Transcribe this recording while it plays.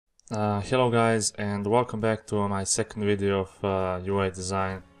Hello guys, and welcome back to my second video of UI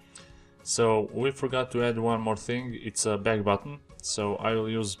design. So we forgot to add one more thing. It's a back button. So I will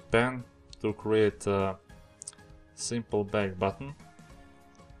use pen to create a simple back button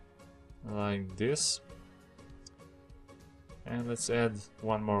like this, and let's add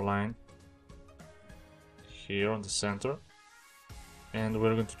one more line here on the center, and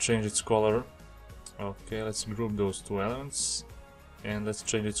we're going to change its color. Okay, let's group those two elements and let's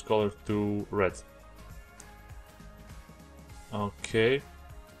change its color to red. Okay,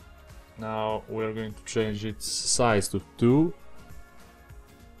 now we're going to change its size to 2,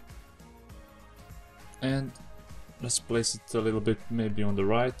 and let's place it a little bit maybe on the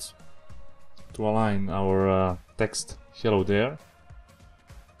right to align our text hello there.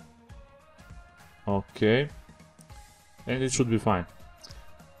 Okay, and it should be fine.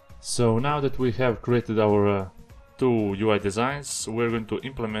 So now that we have created our two UI designs, we're going to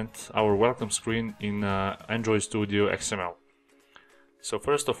implement our welcome screen in Android Studio XML. So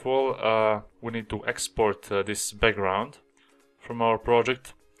first of all, we need to export this background from our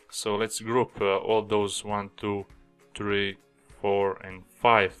project. So let's group all those 1, 2, 3, 4 and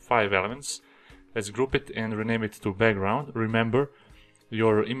 5 elements. Let's group it and rename it to background. Remember,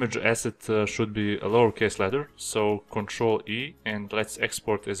 your image asset should be a lowercase letter, so Ctrl E, and let's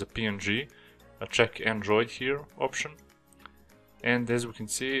export as a PNG. Check Android here option, and as we can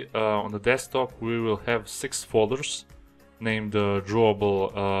see on the desktop we will have 6 folders named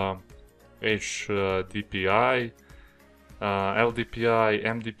drawable HDPI, LDPI,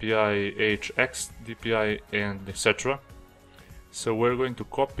 MDPI, HXDPI, and etc. So we're going to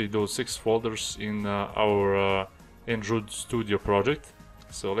copy those 6 folders in our Android Studio project.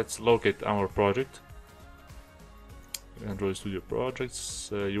 So let's locate our project, Android Studio projects,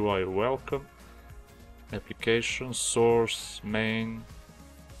 UI welcome, application, source, main,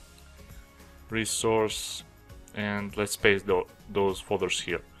 resource, and let's paste those folders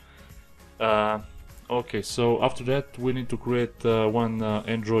here. Okay, so after that we need to create one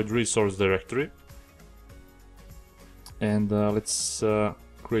Android resource directory, and let's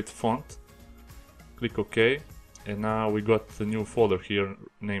create font. Click OK, and now we got the new folder here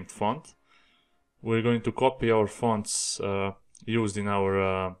named font. We're going to copy our fonts used in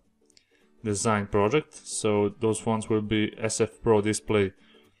our design project. So those fonts will be SF Pro Display,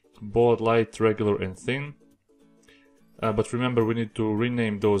 bold, light, regular and thin. But remember, we need to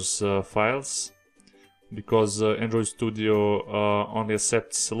rename those files because Android Studio only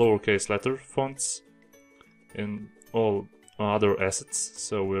accepts lowercase letter fonts and all other assets.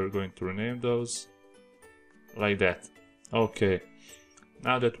 So we're going to rename those like that. Okay,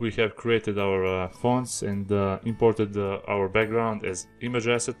 now that we have created our fonts and imported our background as image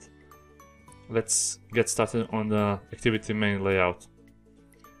asset, let's get started on the activity main layout.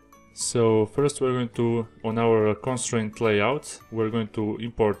 So first we're going to, on our constraint layout, we're going to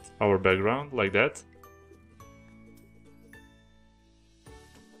import our background like that.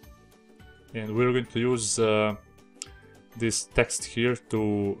 And we're going to use this text here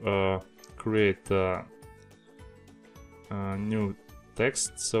to create new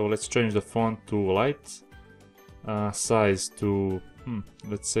text. So let's change the font to light, size to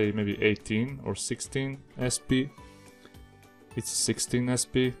let's say maybe 18 or 16 SP. It's 16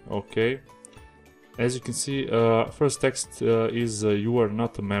 SP. Okay, as you can see, first text is you are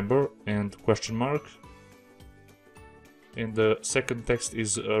not a member and question mark, and the second text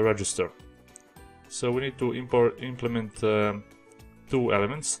is register. So we need to implement 2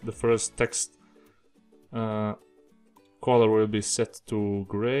 elements. The first text color will be set to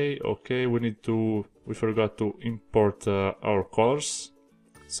gray. Okay, we forgot to import our colors.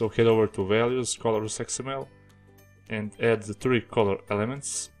 So head over to values, colors XML, and add the 3 color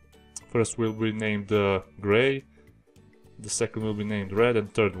elements. First will be named gray, the second will be named red,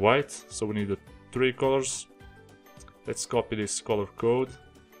 and third white. So we need the 3 colors. Let's copy this color code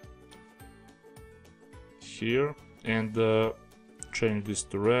here and change this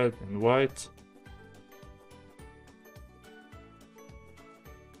to red and white.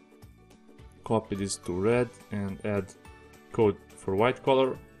 Copy this to red and add code for white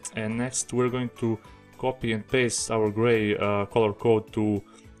color. And next we're going to copy and paste our gray color code to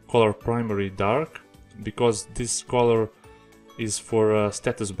color primary dark, because this color is for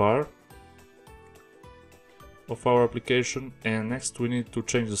status bar of our application. And next we need to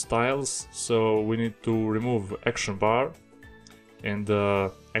change the styles, so we need to remove action bar and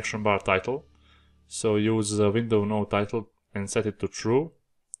action bar title. So use window no title and set it to true.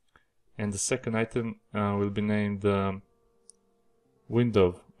 And the second item will be named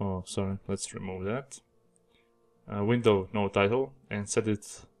window. Oh, sorry, let's remove that. Window no title and set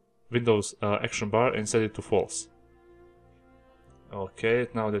it Windows action bar and set it to false. Okay,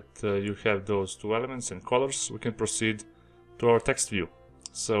 now that you have those two elements and colors, we can proceed to our text view.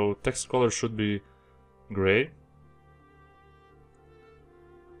 So text color should be gray,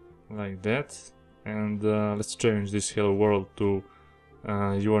 like that, and let's change this hello world to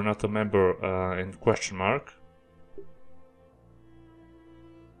you are not a member and question mark.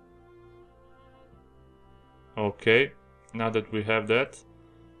 Okay, now that we have that,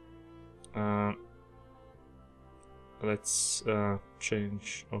 let's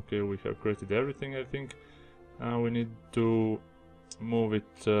change. Okay, we have created everything, I think. We need to move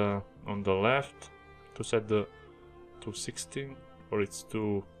it on the left to set the 216, or it's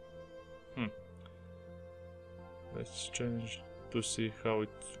too. Let's change to see how it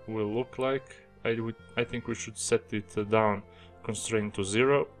will look like. I think we should set it down constraint to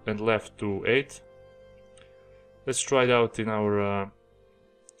 0 and left to 8. Let's try it out in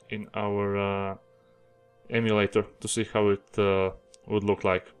our emulator to see how it would look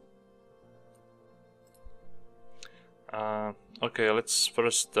like. Okay, let's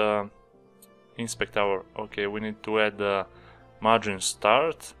first inspect our. Okay, we need to add margin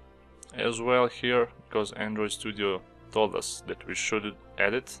start as well here, because Android Studio told us that we should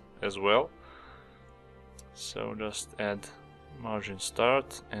add it as well. So just add margin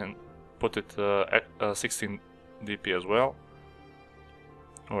start and put it at 16 dp as well,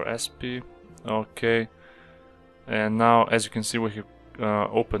 or SP. Okay, and now as you can see, we have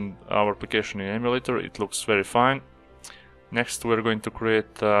opened our application in emulator. It looks very fine. Next we're going to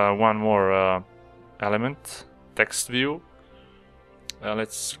create one more element, text view.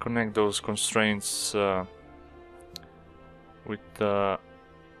 Let's connect those constraints with the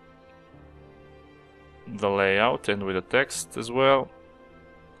layout and with the text as well.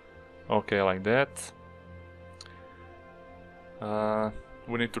 Okay, like that.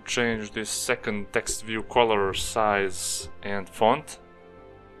 We need to change this second text view color, size and font.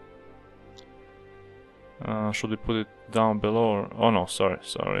 Should we put it down below? Or, oh no,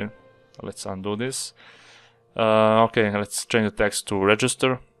 sorry. Let's undo this. Okay, let's change the text to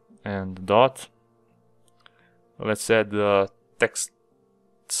register and dot. Let's add the text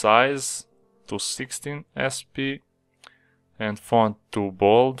size to 16 SP and font to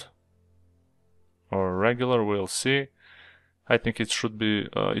bold or regular. We'll see. I think it should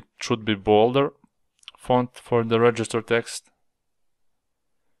be bolder font for the register text.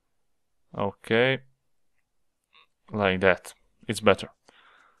 Okay, like that. It's better.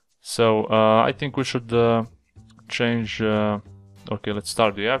 So I think we should change. Okay, let's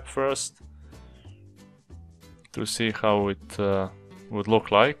start the app first to see how it would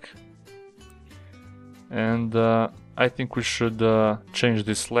look like, and I think we should change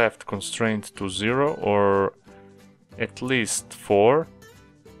this left constraint to 0 or at least 4.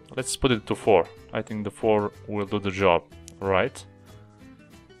 Let's put it to 4. I think the 4 will do the job, right?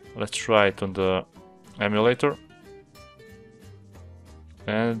 Let's try it on the emulator,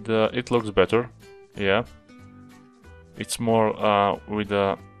 and it looks better. Yeah, it's more with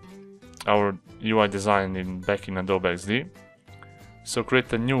our UI design back in Adobe XD. So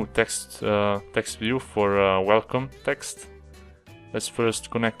create a new text view for welcome text. Let's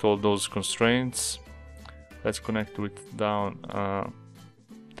first connect all those constraints. Let's connect with down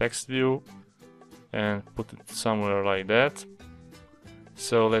text view and put it somewhere like that.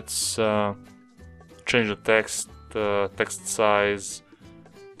 So let's change the text size,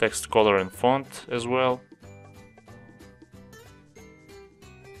 text color and font as well.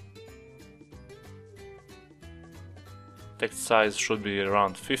 Text size should be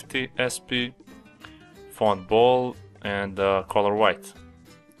around 50 SP, font bold and color white.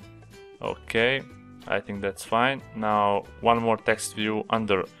 Okay, I think that's fine. Now one more text view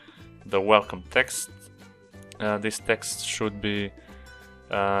under the welcome text. This text should be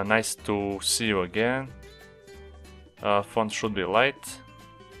nice to see you again. Font should be light.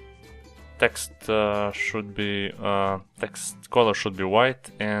 Text should be text color should be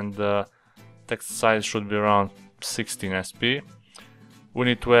white, and text size should be around 16 SP. We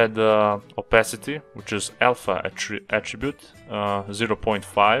need to add opacity, which is alpha attribute,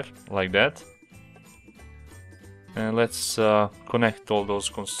 0.5, like that. And let's connect all those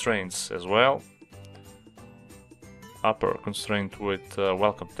constraints as well. Upper constraint with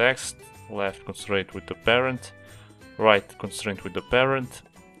welcome text, left constraint with the parent, right constraint with the parent,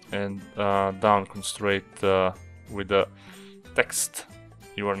 and down constraint with the text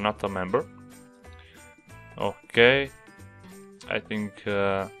you are not a member. Okay, I think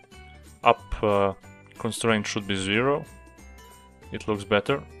up constraint should be 0. It looks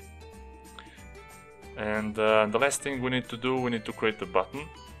better. And the last thing we need to do, we need to create a button.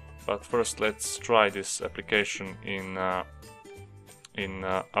 but first let's try this application in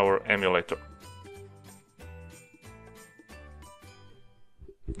our emulator.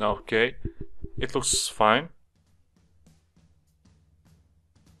 Okay, it looks fine.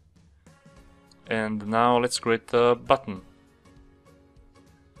 And now let's create a button.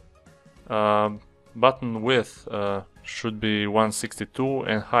 Button width should be 162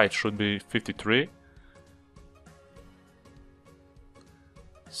 and height should be 53.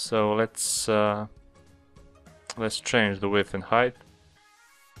 So let's change the width and height.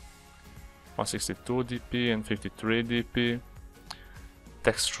 162 dp and 53 dp.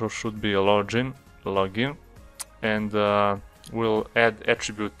 Text should be a login, and we'll add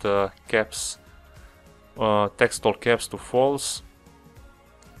attribute caps, text all caps to false.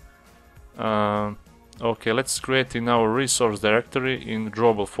 Okay, let's create in our resource directory in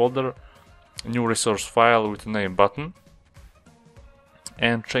drawable folder a new resource file with the name button,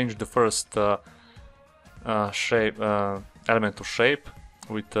 and change the first shape element to shape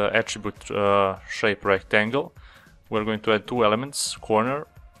with attribute shape rectangle. We're going to add two elements, corners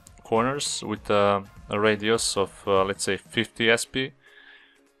with a radius of let's say 50 sp,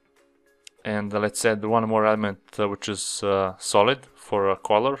 and let's add one more element which is solid for a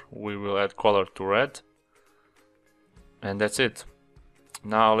color. We will add color to red, and that's it.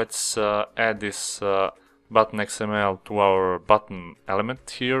 Now let's add this button XML to our button element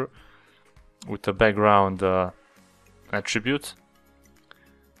here with a background attribute,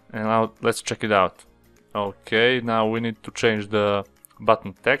 and now let's check it out. Okay, now we need to change the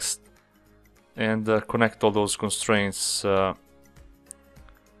button text and connect all those constraints.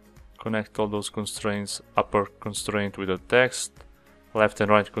 Upper constraint with the text, left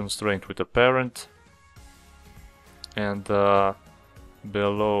and right constraint with the parent, and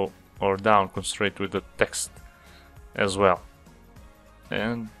below or down constraint with the text as well.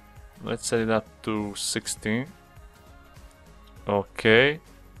 And let's set it up to 16. Okay.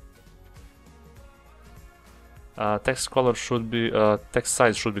 Text color should be text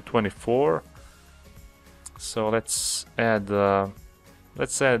size should be 24. So let's add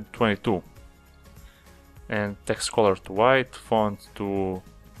 22, and text color to white, font to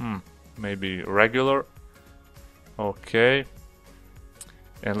maybe regular. Okay,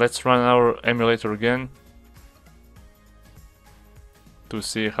 and let's run our emulator again to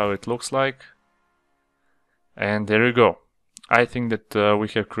see how it looks like. And there you go. I think that we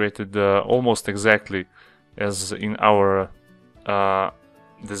have created almost exactly as in our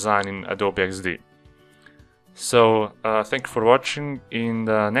design in Adobe XD. So thank you for watching. In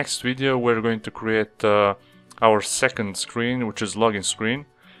the next video we're going to create our second screen, which is login screen.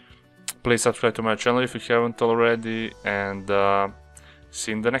 Please subscribe to my channel if you haven't already, and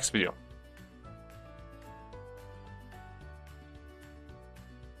see you in the next video.